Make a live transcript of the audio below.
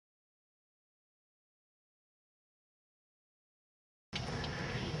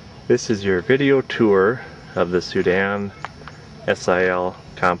This is your video tour of the Sudan SIL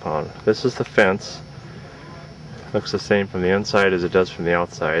compound. This is the fence. Looks the same from the inside as it does from the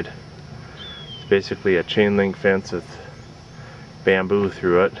outside. It's basically a chain link fence with bamboo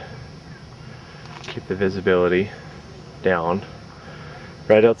through it. Keep the visibility down.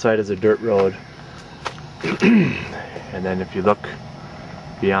 Right outside is a dirt road. And then if you look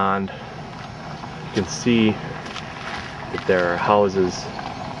beyond, you can see that there are houses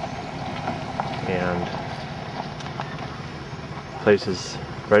and places.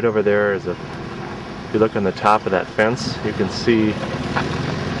 Right over there is if you look on the top of that fence, you can see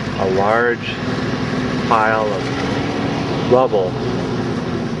a large pile of rubble.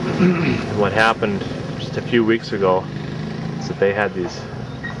 What happened just a few weeks ago is that they had these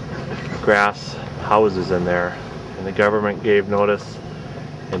grass houses in there, and the government gave notice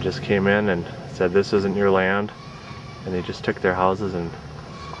and just came in and said, this isn't your land, and they just took their houses and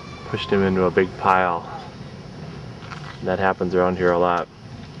pushed them into a big pile. And that happens around here a lot.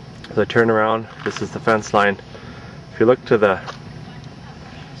 As I turn around, this is the fence line. If you look to the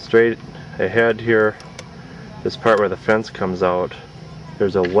straight ahead here, this part where the fence comes out,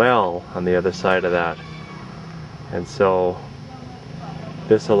 there's a well on the other side of that. And so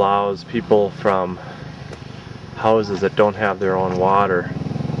this allows people from houses that don't have their own water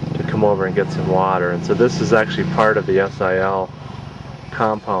to come over and get some water. And so this is actually part of the SIL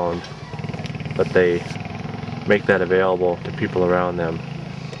compound, but they make that available to people around them.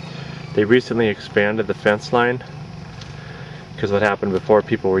 They recently expanded the fence line because what happened before,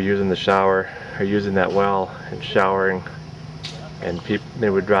 people were using the shower or using that well and showering, and they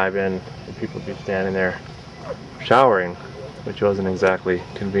would drive in and people would be standing there showering, which wasn't exactly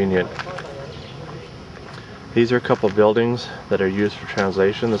convenient. These are a couple buildings that are used for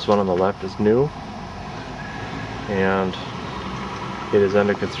translation. This one on the left is new, and it is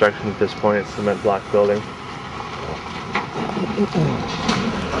under construction at this point. It's a cement block building.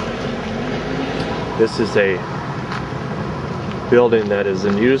 This is a building that is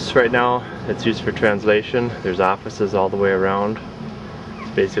in use right now. It's used for translation. There's offices all the way around.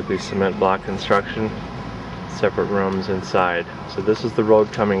 It's basically cement block construction, separate rooms inside. So this is the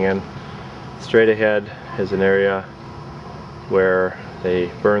road coming in. Straight ahead is an area where they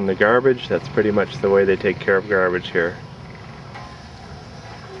burn the garbage. That's pretty much the way they take care of garbage here.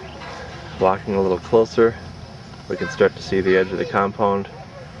 Walking a little closer, we can start to see the edge of the compound.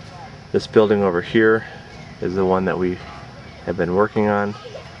 This building over here is the one that we have been working on.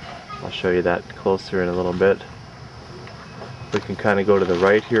 I'll show you that closer in a little bit. We can kind of go to the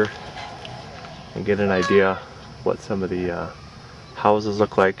right here and get an idea what some of the houses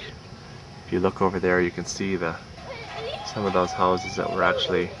look like. If you look over there, you can see some of those houses that were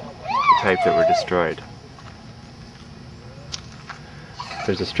actually the type that were destroyed.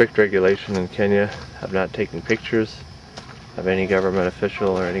 There's a strict regulation in Kenya of not taking pictures of any government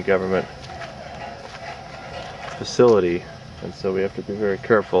official or any government facility, and so we have to be very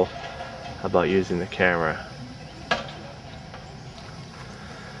careful about using the camera.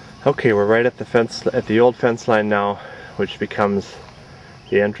 Okay, we're right at the fence, at the old fence line now, which becomes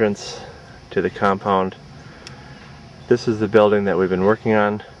the entrance to the compound. This is the building that we've been working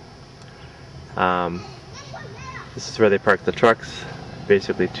on. This is where they park the trucks.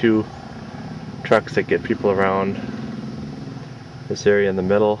 Basically two trucks that get people around. This area in the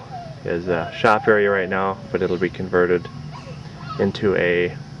middle is a shop area right now, but it'll be converted into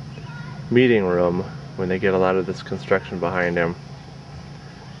a meeting room when they get a lot of this construction behind them.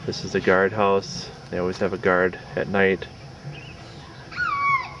 This is the guardhouse. They always have a guard at night.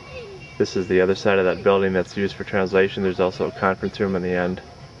 This is the other side of that building that's used for translation. There's also a conference room in the end.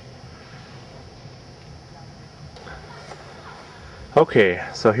 Okay,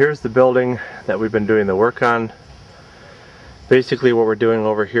 so here's the building that we've been doing the work on. Basically what we're doing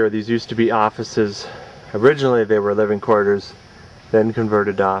over here, these used to be offices. Originally they were living quarters, then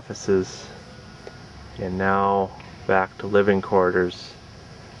converted to offices, and now back to living quarters.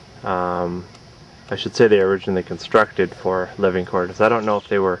 I should say they were originally constructed for living quarters. I don't know if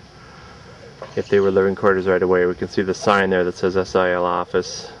they were living quarters right away. We can see the sign there that says SIL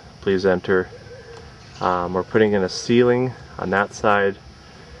office, please enter. We're putting in a ceiling on that side,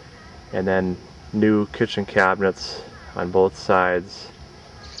 and then new kitchen cabinets on both sides,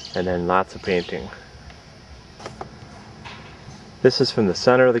 and then lots of painting. This is from the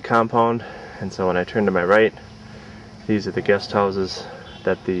center of the compound, and so when I turn to my right, these are the guest houses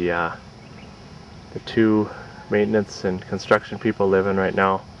that the two maintenance and construction people live in right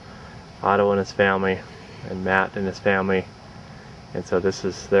now. Otto and his family, and Matt and his family, and so this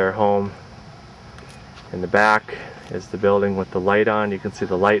is their home. In the back is the building with the light on. You can see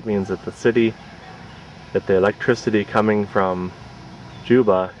the light means that the electricity coming from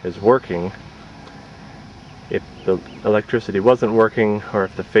Juba is working. If the electricity wasn't working, or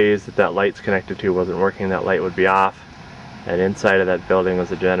if the phase that light's connected to wasn't working, that light would be off. And inside of that building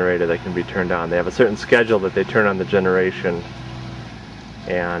is a generator that can be turned on. They have a certain schedule that they turn on the generation,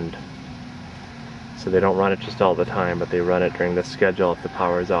 and so they don't run it just all the time, but they run it during the schedule if the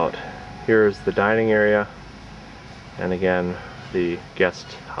power is out. Here's the dining area, and again the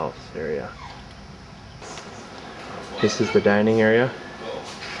guest house area. This is the dining area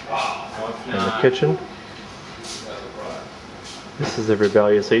and the kitchen. This is a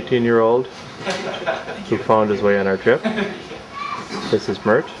rebellious 18-year-old who found his way on our trip. This is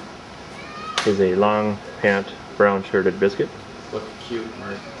Mert. He's a long pant, brown shirted biscuit. Look cute,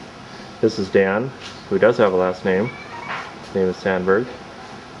 Mert. This is Dan, who does have a last name. His name is Sandberg.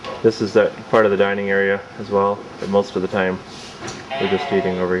 This is that part of the dining area as well, but most of the time we're just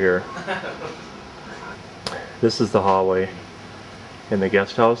eating over here. This is the hallway in the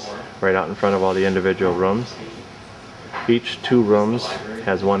guest house, right out in front of all the individual rooms. Each 2 rooms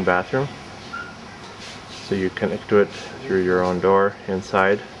has 1 bathroom, so you connect to it through your own door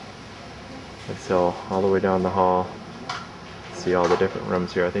inside. And so all the way down the hall, see all the different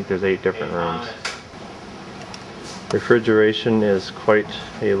rooms here. I think there's 8 different rooms. Refrigeration is quite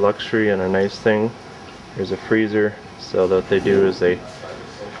a luxury and a nice thing. There's a freezer, so what they do is they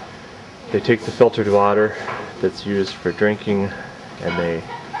take the filtered water that's used for drinking and they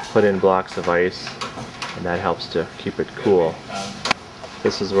put in blocks of ice, and that helps to keep it cool.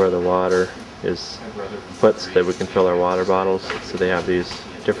 This is where the water is put so that we can fill our water bottles. So they have these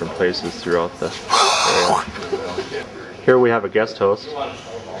different places throughout the area. Here we have a guest host.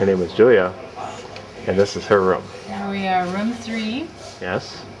 Her name is Julia, and this is her room. Here we are, room 3.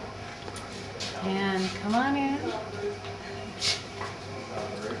 Yes. And come on in.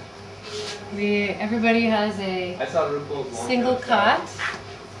 Everybody has a single cot,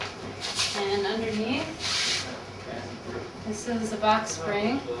 and underneath this is a box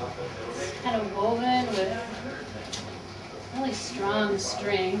spring. It's kind of woven with really strong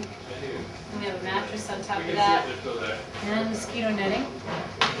string. And we have a mattress on top of that and mosquito netting.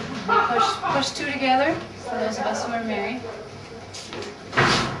 We push 2 together for those of us who are married.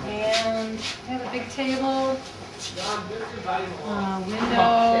 And we have a big table,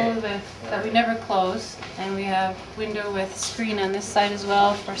 window that we never close, and we have window with screen on this side as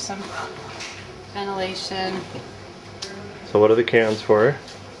well for some ventilation. So what are the cans for?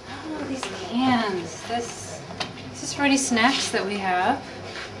 Oh, these cans. This is for any snacks that we have.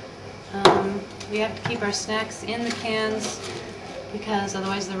 We have to keep our snacks in the cans because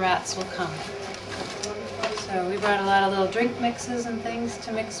otherwise the rats will come. So we brought a lot of little drink mixes and things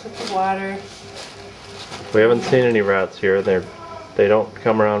to mix with the water. We haven't seen any rats here. They don't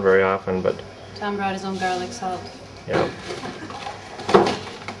come around very often, but Tom brought his own garlic salt. yeah.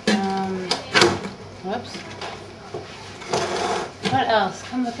 Whoops. What else?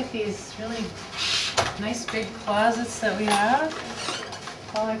 Come look at these really nice big closets that we have.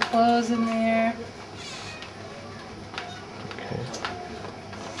 All our clothes in there. Okay.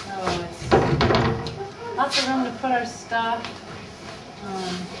 So it's lots of room to put our stuff.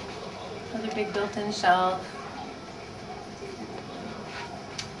 Another big built-in shelf.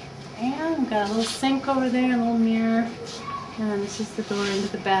 And we've got a little sink over there, a little mirror. And this is the door into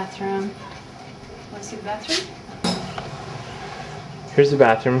the bathroom. Want to see the bathroom? Here's the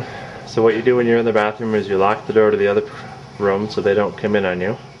bathroom. So what you do when you're in the bathroom is you lock the door to the other room so they don't come in on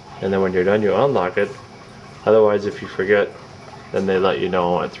you. And then when you're done, you unlock it. Otherwise, if you forget, then they let you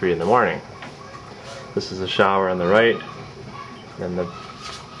know at 3 in the morning. This is the shower on the right, and the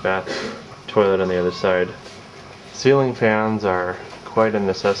bath toilet on the other side. Ceiling fans are quite a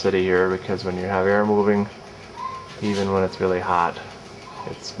necessity here because when you have air moving, even when it's really hot,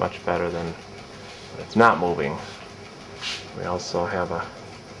 it's much better than when it's not moving. We also have a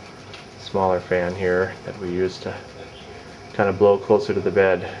smaller fan here that we use to kind of blow closer to the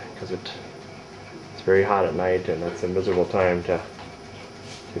bed because it's very hot at night, and it's a miserable time to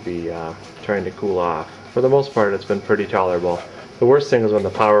be trying to cool off. For the most part, it's been pretty tolerable. The worst thing is when the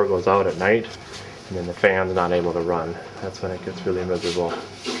power goes out at night and then the fan's not able to run. That's when it gets really miserable.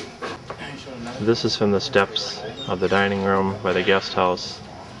 This is from the steps of the dining room by the guest house,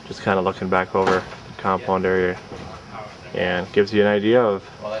 just kind of looking back over the compound area, and gives you an idea of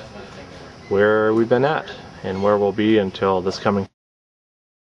where we've been at and where we'll be until this coming